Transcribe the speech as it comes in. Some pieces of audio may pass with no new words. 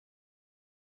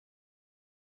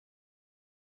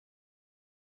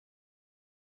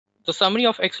The summary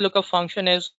of XLOOKUP function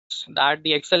is that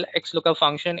the XLOOKUP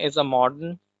function is a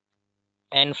modern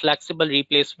and flexible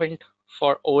replacement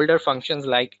for older functions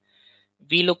like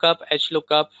VLOOKUP,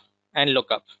 HLOOKUP, and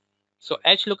LOOKUP. So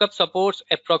HLOOKUP supports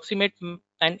approximate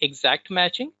and exact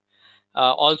matching.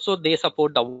 Also, they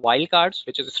support the wildcards,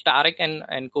 which is static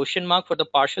and question mark for the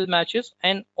partial matches.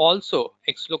 And also,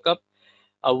 XLOOKUP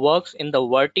works in the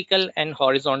vertical and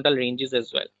horizontal ranges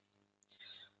as well.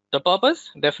 The purpose,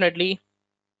 definitely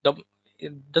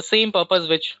the same purpose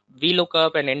which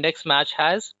VLOOKUP and index match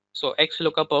has. So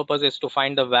XLOOKUP purpose is to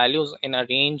find the values in a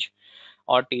range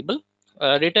or table.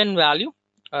 Return value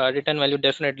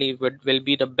definitely will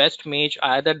be the best match.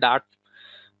 Either that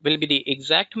will be the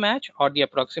exact match or the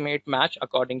approximate match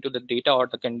according to the data or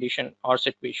the condition or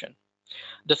situation.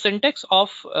 The syntax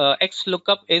of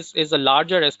XLOOKUP is a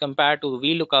larger as compared to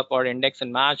VLOOKUP or index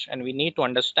and match, and we need to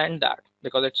understand that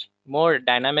because it's more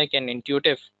dynamic and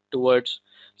intuitive towards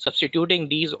substituting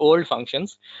these old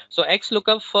functions. So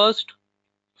XLOOKUP first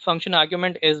function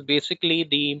argument is basically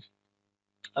the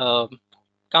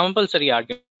compulsory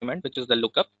argument, which is the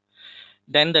lookup,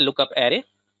 then the lookup array.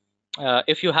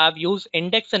 If you have used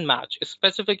index and match,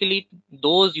 specifically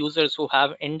those users who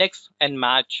have index and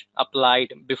match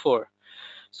applied before,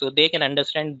 so they can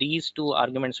understand these two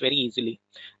arguments very easily.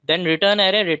 Then return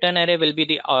array will be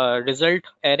the result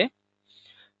array.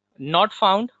 Not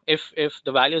found, if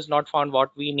the value is not found,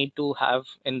 what we need to have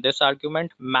in this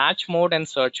argument, match mode and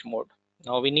search mode.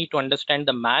 Now we need to understand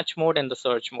the match mode and the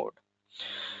search mode.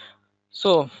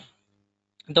 So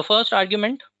the first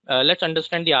argument, let's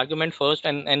understand the argument first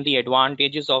and the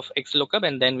advantages of XLOOKUP,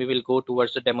 and then we will go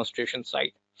towards the demonstration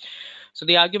side. So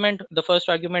the first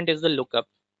argument is the lookup,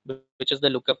 which is the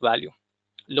lookup value.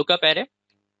 Lookup array,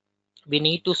 we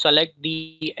need to select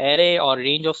the array or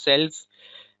range of cells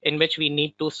in which we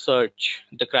need to search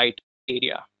the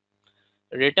criteria.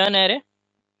 Return array,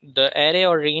 the array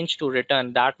or range to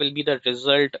return, that will be the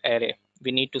result array.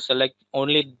 We need to select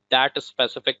only that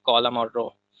specific column or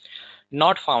row.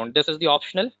 Not found, this is the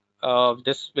optional.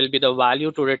 This will be the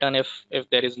value to return if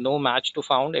there is no match to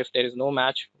found. If there is no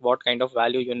match, what kind of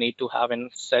value you need to have in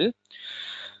cell.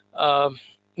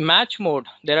 Match mode,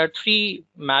 there are three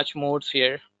match modes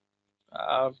here.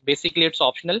 Basically it's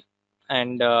optional,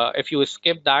 and if you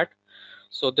skip that,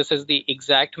 so this is the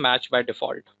exact match by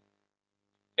default.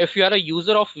 If you are a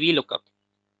user of VLOOKUP,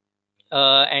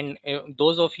 and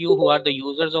those of you who are the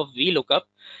users of VLOOKUP,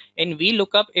 in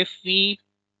VLOOKUP, if we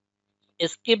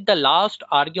skip the last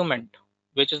argument,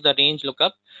 which is the range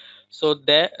lookup, so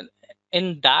there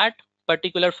in that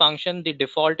particular function the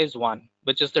default is 1,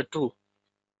 which is the true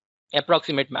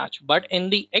approximate match. But in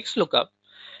the XLOOKUP,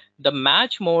 the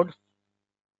match mode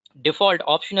default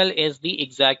optional is the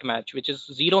exact match, which is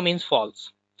 0 means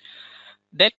false.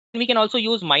 Then we can also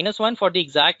use -1 for the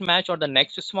exact match or the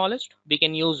next smallest. We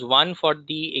can use 1 for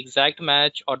the exact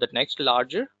match or the next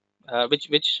larger,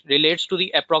 which relates to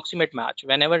the approximate match.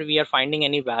 Whenever we are finding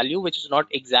any value which is not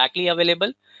exactly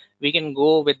available, we can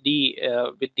go with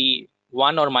the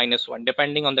 1 or -1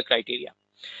 depending on the criteria.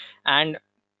 And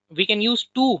we can use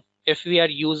 2 if we are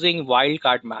using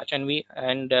wildcard match,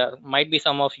 and might be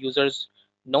some of users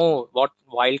know what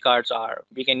wildcards are.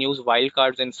 We can use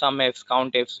wildcards in SUMIFs,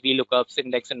 COUNTIFs, VLOOKUPs,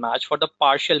 index and match for the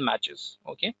partial matches.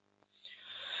 Okay.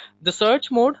 The search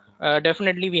mode,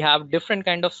 definitely we have different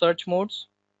kind of search modes.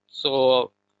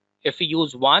 So if we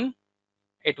use 1,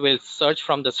 it will search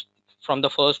from the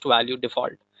first value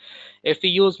default. If we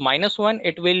use -1,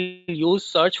 it will use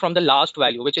search from the last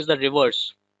value, which is the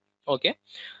reverse. Okay.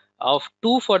 Of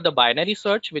 2 for the binary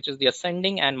search, which is the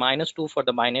ascending, and -2 for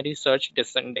the binary search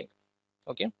descending.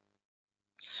 Okay.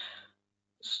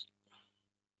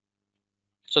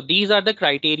 So these are the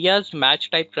criterias, match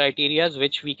type criterias,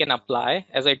 which we can apply.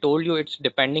 As I told you, it's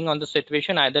depending on the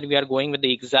situation. Either we are going with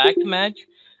the exact match,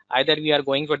 either we are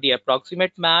going for the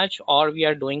approximate match, or we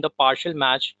are doing the partial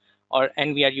match,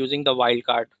 and we are using the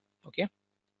wildcard. Okay.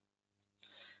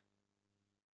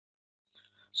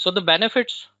 So the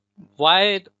benefits,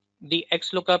 why the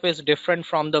XLOOKUP is different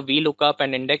from the VLOOKUP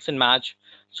and index and match.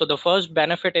 So the first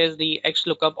benefit is the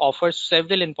XLOOKUP offers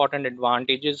several important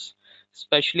advantages,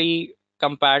 especially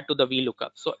compared to the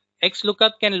VLOOKUP. So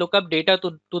XLOOKUP can look up data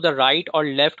to the right or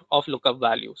left of lookup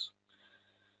values.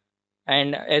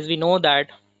 And as we know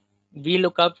that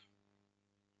VLOOKUP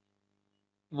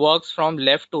works from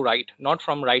left to right, not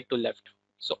from right to left.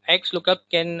 So XLOOKUP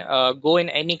can go in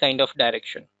any kind of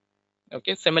direction.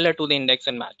 Okay, similar to the index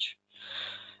and match.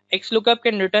 XLOOKUP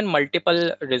can return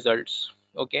multiple results.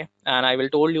 Okay, and I will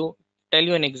tell you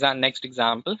an next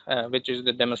example, which is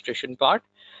the demonstration part.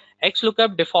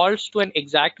 XLOOKUP defaults to an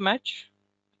exact match,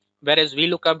 whereas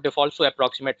VLOOKUP defaults to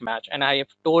approximate match, and I have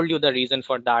told you the reason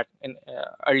for that in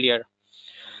earlier.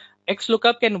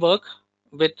 XLOOKUP can work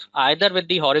with either with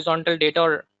the horizontal data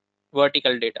or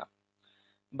vertical data,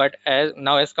 but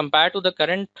as compared to the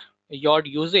current your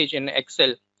usage in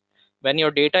Excel, when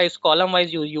your data is column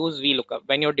wise you use VLOOKUP,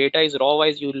 when your data is row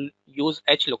wise you use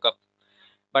HLOOKUP.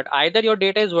 But either your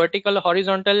data is vertical or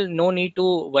horizontal, no need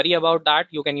to worry about that.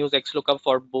 You can use XLOOKUP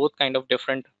for both kind of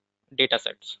different data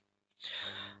sets.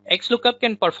 XLOOKUP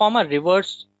can perform a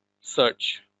reverse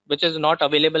search, which is not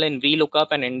available in VLOOKUP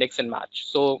and index and match.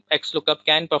 So XLOOKUP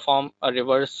can perform a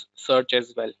reverse search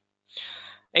as well.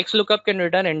 XLOOKUP can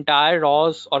return entire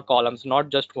rows or columns, not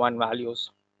just one values,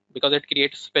 because it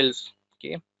creates spills.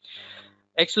 Okay.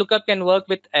 XLOOKUP can work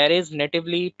with arrays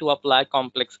natively to apply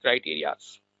complex criteria.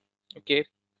 Okay.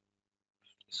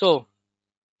 So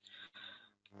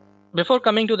before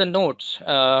coming to the notes,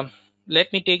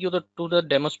 let me take you to the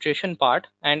demonstration part.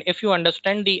 And if you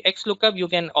understand the XLOOKUP, you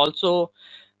can also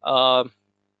uh,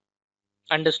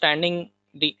 understanding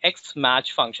the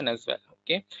XMATCH function as well.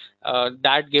 Okay,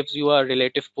 that gives you a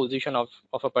relative position of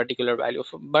a particular value.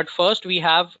 But first, we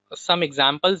have some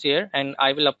examples here, and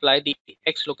I will apply the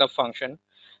XLOOKUP function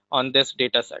on this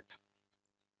data set.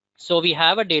 So we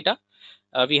have a data.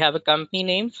 We have a company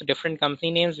names, different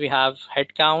company names. We have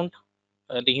headcount,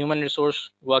 the human resource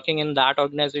working in that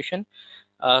organization,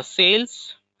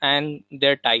 sales, and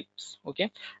their types.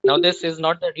 Okay, now this is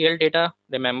not the real data.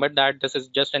 Remember that this is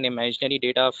just an imaginary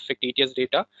data, fictitious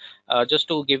data, just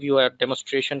to give you a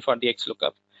demonstration for the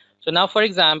XLOOKUP. So now, for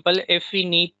example, if we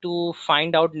need to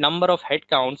find out number of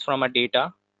headcounts from a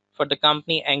data for the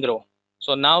company Angro,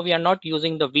 so now we are not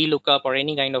using the VLOOKUP or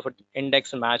any kind of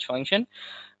index and match function.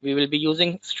 We will be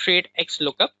using straight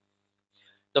XLOOKUP.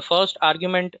 The first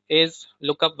argument is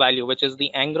lookup value, which is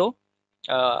the Angro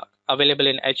available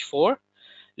in H4.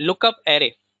 Lookup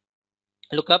array.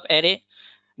 Lookup array.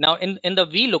 Now in the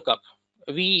VLOOKUP,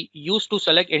 we used to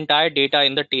select entire data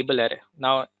in the table array.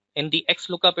 Now in the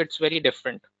XLOOKUP, it's very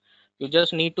different. You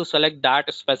just need to select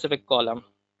that specific column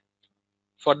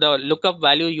for the lookup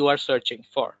value you are searching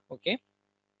for. Okay.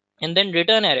 And then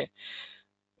return array.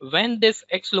 When this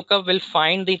XLOOKUP will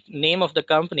find the name of the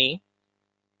company,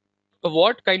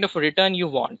 what kind of return you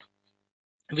want.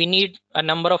 We need a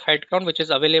number of headcount which is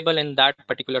available in that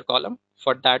particular column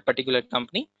for that particular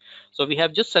company. So we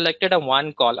have just selected a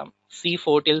one column,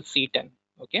 C4 till C10.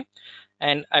 Okay,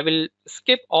 and I will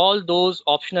skip all those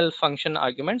optional function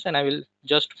arguments and I will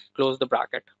just close the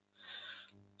bracket.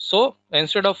 So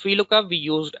instead of VLOOKUP, we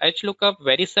used HLOOKUP,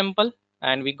 very simple,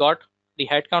 and we got the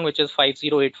headcount which is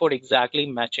 5084 exactly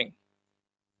matching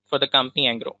for the company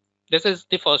Angro. This is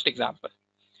the first example.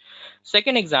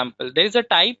 Second example, there is a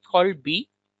type called B,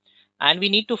 and we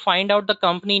need to find out the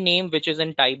company name which is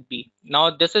in type B. Now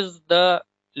this is the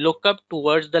lookup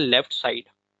towards the left side.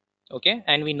 Okay,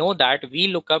 and we know that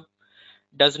VLOOKUP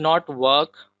does not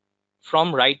work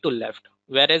from right to left,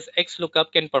 whereas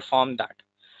XLOOKUP can perform that.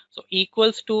 So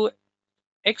equals to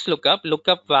XLOOKUP,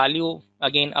 lookup value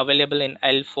again available in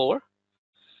L4,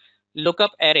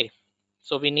 lookup array.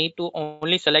 So we need to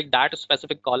only select that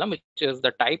specific column, which is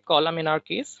the type column in our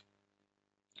case.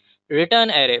 Return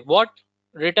array, what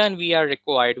return we are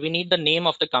required? We need the name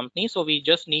of the company, so we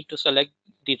just need to select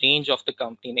the range of the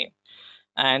company name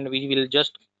and we will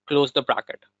just close the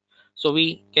bracket. So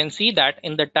we can see that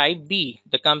in the type B,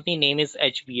 the company name is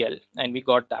HBL, and we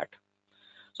got that.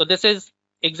 So this is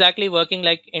exactly working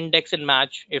like index and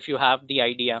match if you have the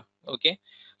idea. Okay,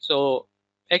 so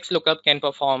XLOOKUP can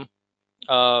perform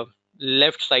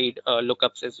left side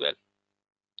lookups as well.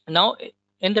 Now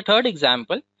in the third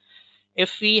example,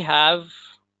 if we have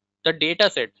the data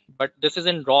set, but this is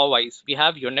in raw wise, we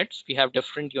have units, we have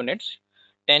different units,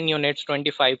 10 units,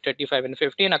 25, 35, and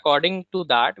 50, and according to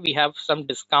that we have some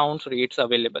discount rates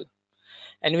available,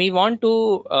 and we want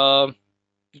to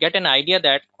get an idea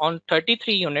that on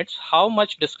 33 units how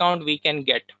much discount we can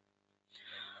get.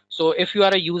 So if you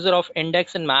are a user of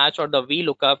index and match or the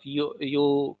VLOOKUP,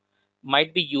 you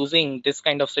might be using this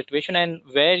kind of situation, and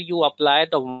where you apply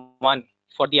the one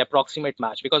for the approximate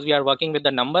match, because we are working with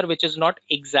the number which is not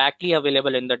exactly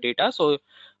available in the data. So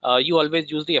you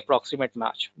always use the approximate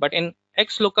match. But in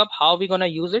XLOOKUP, how are we going to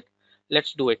use it?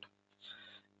 Let's do it.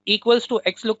 Equals to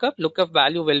XLOOKUP, lookup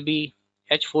value will be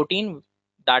H14.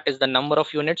 That is the number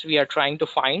of units we are trying to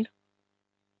find.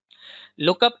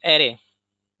 Lookup array.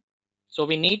 So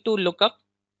we need to look up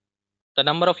the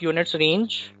number of units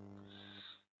range.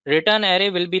 Return array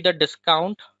will be the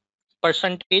discount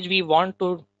percentage we want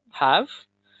to have.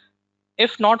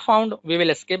 If not found, we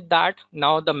will skip that.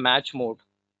 Now the match mode.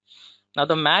 Now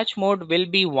the match mode will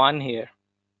be 1 here.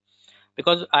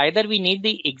 because either we need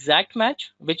the exact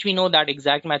match, which we know that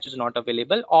exact match is not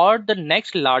available, or the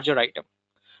next larger item.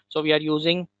 So we are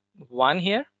using 1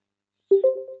 here.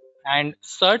 And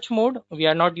search mode, we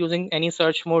are not using any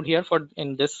search mode here for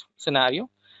in this scenario,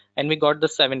 and we got the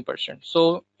 7%.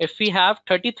 So if we have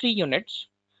 33 units,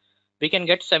 we can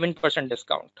get 7%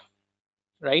 discount,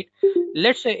 right?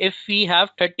 Let's say if we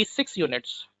have 36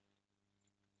 units,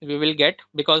 we will get,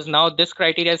 because now this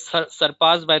criteria is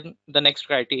surpassed by the next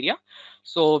criteria.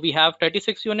 So we have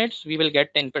 36 units, we will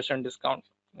get 10% discount.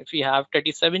 If we have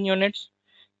 37 units,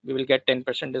 we will get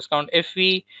 10% discount. If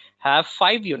we have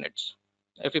 5 units,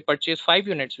 if we purchase 5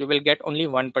 units, we will get only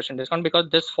 1% discount, because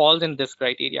this falls in this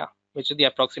criteria, which is the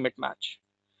approximate match.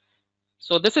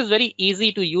 So this is very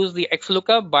easy to use the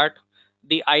XLOOKUP, but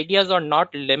the ideas are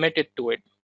not limited to it.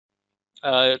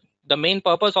 The main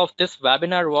purpose of this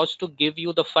webinar was to give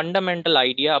you the fundamental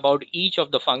idea about each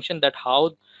of the function, that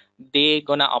how they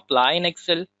gonna apply in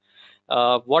Excel,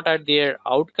 what are their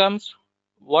outcomes,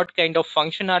 what kind of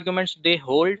function arguments they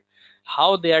hold,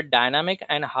 how they are dynamic,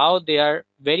 and how they are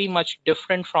very much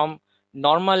different from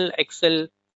normal Excel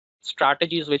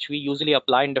strategies which we usually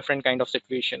apply in different kind of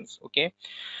situations. Okay.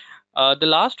 The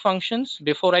last functions,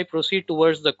 before I proceed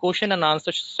towards the question and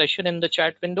answer session in the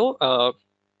chat window,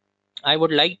 I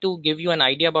would like to give you an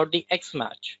idea about the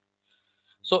XMATCH.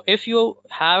 So if you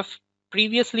have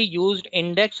previously used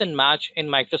index and match in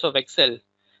Microsoft Excel,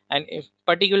 and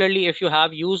particularly if you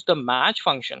have used the match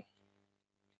function,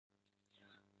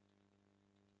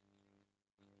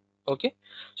 okay,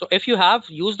 so if you have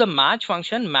used the match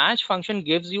function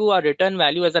gives you a return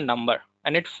value as a number,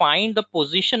 and it finds the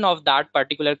position of that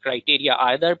particular criteria,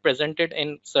 either presented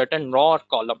in certain row or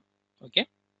column. Okay,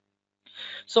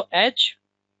 so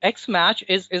XMatch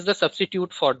is the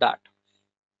substitute for that.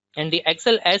 And the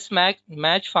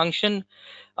XLOOKUP function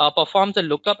performs a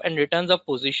lookup and returns a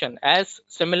position as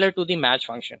similar to the match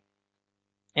function.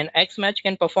 And XMatch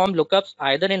can perform lookups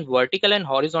either in vertical and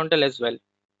horizontal as well.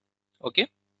 Okay.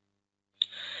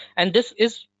 And this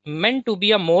is meant to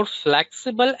be a more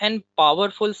flexible and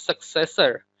powerful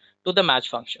successor to the match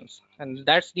functions. And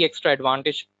that's the extra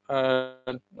advantage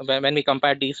when we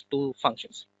compare these two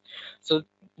functions. So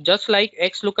just like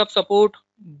XLOOKUP support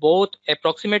both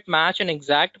approximate match and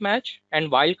exact match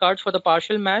and wildcards for the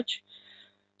partial match.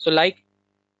 So like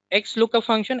XLOOKUP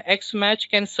function, XMatch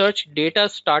can search data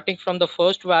starting from the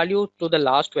first value to the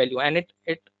last value, and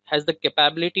it has the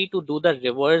capability to do the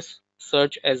reverse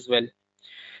search as well.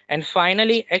 And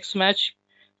finally, XMatch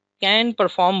can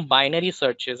perform binary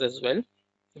searches as well,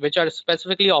 which are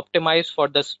specifically optimized for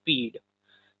the speed.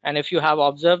 And if you have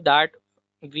observed that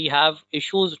we have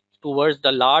issues towards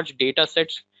the large data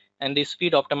sets and the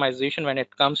speed optimization when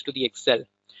it comes to the Excel.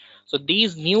 So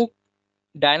these new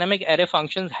dynamic array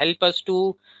functions help us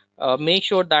to make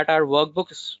sure that our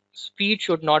workbook speed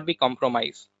should not be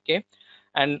compromised. Okay,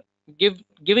 and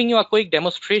giving you a quick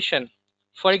demonstration.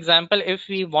 For example, if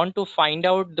we want to find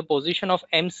out the position of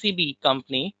MCB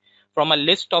company from a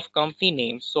list of company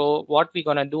names, so what we're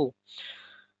gonna do,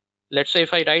 let's say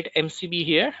if I write MCB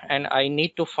here and I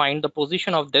need to find the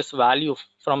position of this value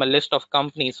from a list of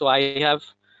companies. So I have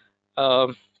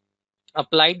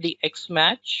applied the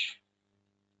XMatch.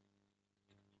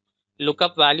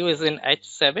 Lookup value is in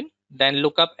H7, then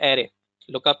lookup array.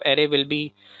 Lookup array will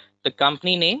be the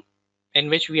company name in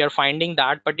which we are finding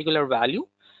that particular value.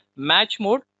 Match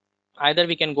mode, either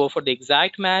we can go for the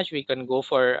exact match, we can go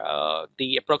for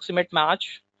the approximate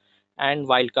match, and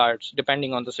wildcards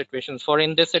depending on the situations. For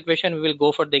in this situation, we will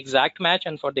go for the exact match,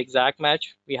 and for the exact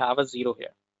match, we have a 0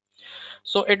 here.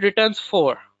 So it returns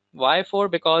 4. Why 4?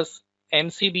 Because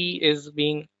MCB is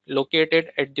being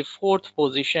located at the 4th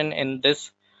position in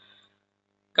this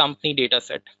company data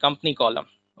set, company column.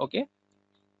 Okay,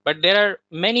 but there are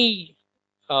many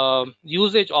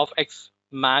usage of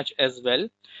XMatch as well.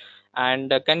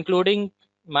 And concluding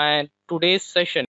my today's session,